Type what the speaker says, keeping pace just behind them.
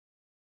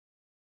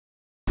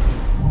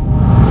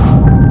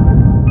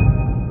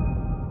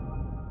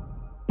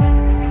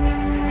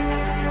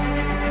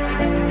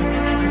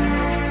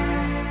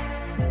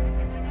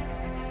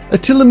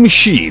Atılım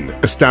machine,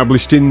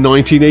 established in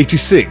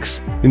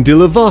 1986 in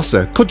Della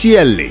Vasa,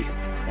 Coglielli.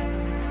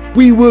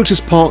 We worked as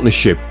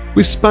partnership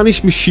with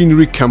Spanish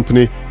machinery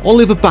company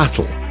Oliver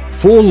Battle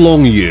for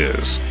long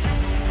years.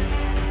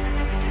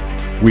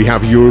 We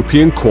have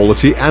European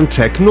quality and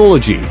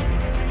technology.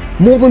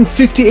 More than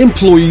 50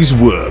 employees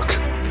work.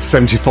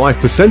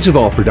 75% of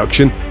our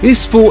production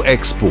is for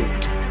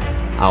export.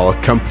 Our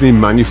company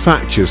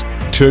manufactures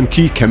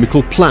turnkey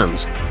chemical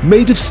plants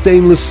made of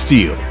stainless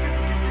steel.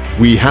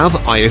 We have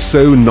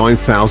ISO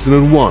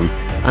 9001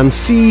 and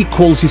CE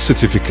quality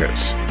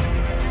certificates.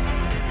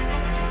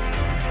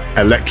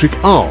 Electric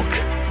arc,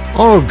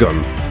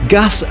 argon,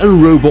 gas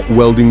and robot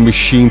welding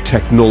machine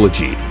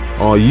technology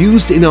are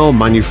used in our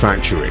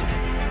manufacturing.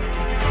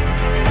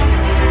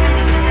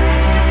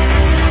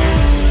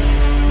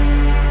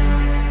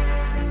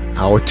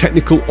 Our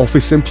technical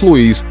office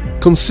employees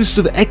consist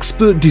of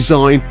expert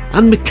design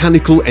and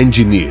mechanical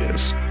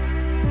engineers.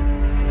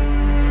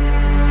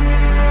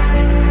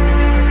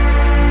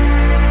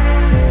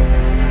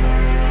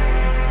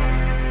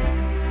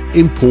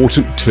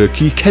 Important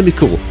Turkey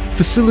chemical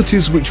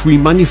facilities which we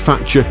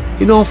manufacture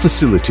in our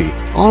facility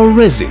are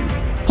resin,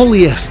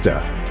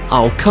 polyester,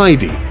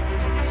 alkali,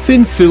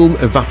 thin film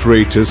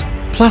evaporators,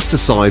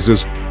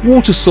 plasticizers,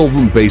 water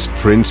solvent based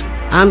print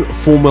and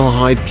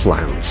formaldehyde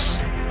plants.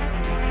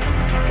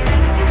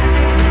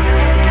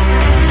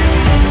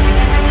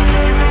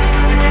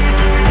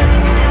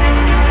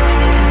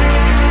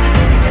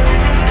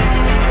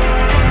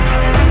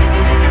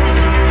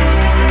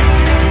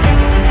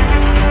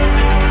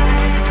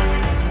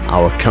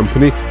 Our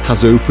company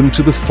has opened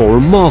to the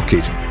foreign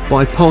market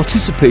by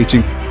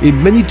participating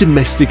in many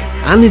domestic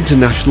and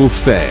international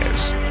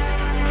fairs.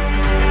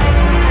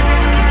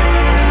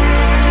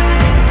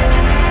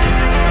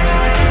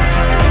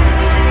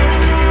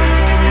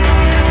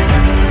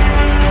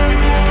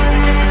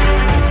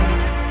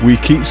 We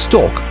keep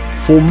stock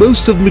for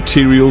most of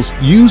materials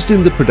used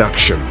in the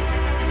production.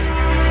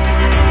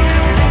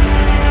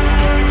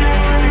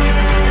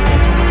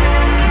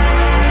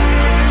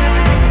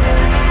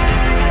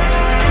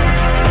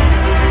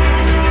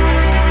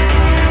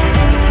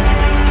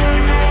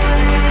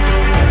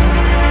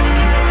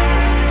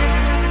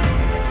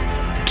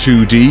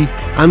 (2D)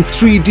 and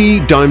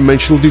 3D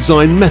dimensional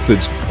design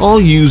methods are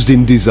used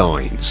in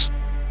designs.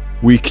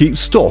 We keep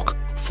stock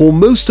for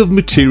most of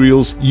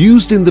materials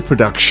used in the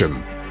production.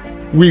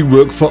 We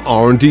work for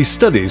R&D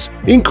studies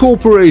in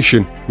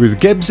cooperation with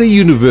Gebze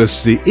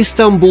University,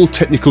 Istanbul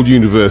Technical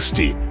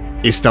University,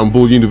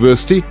 Istanbul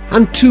University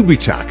and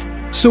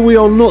TÜBİTAK, so we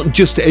are not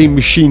just a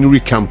machinery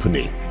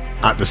company.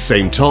 At the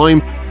same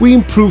time, we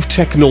improve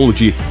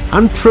technology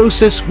and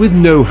process with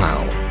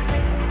know-how.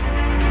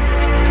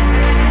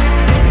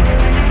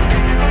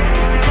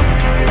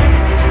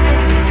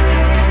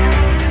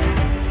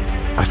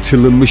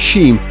 Atılım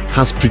machine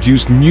has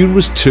produced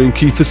numerous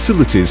turnkey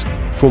facilities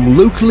from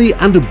locally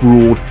and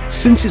abroad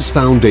since its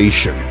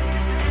foundation.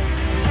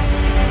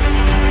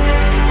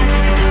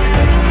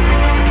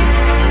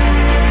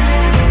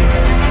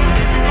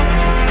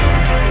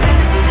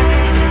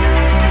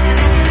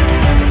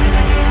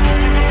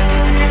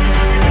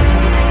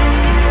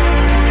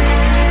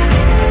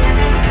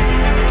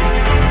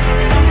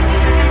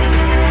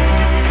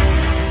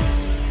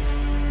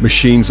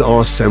 Machines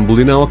are assembled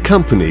in our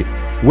company.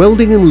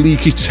 Welding and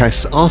leakage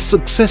tests are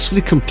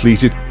successfully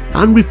completed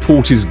and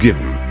report is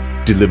given,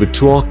 delivered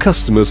to our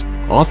customers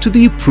after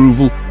the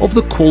approval of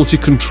the quality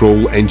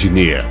control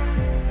engineer.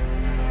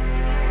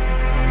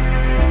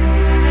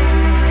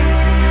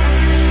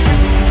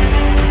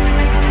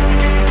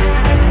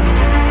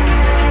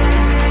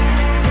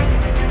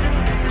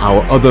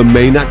 Our other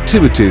main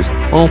activities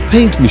are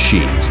paint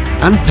machines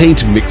and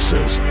paint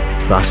mixers,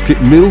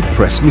 basketmill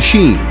press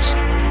machines.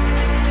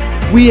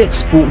 We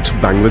export to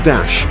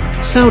Bangladesh,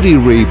 Saudi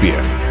Arabia,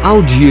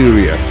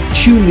 Algeria,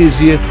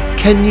 Tunisia,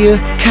 Kenya,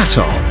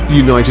 Qatar,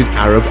 United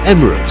Arab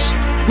Emirates,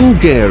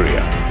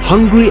 Bulgaria,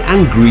 Hungary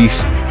and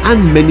Greece,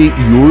 and many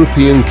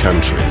European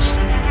countries.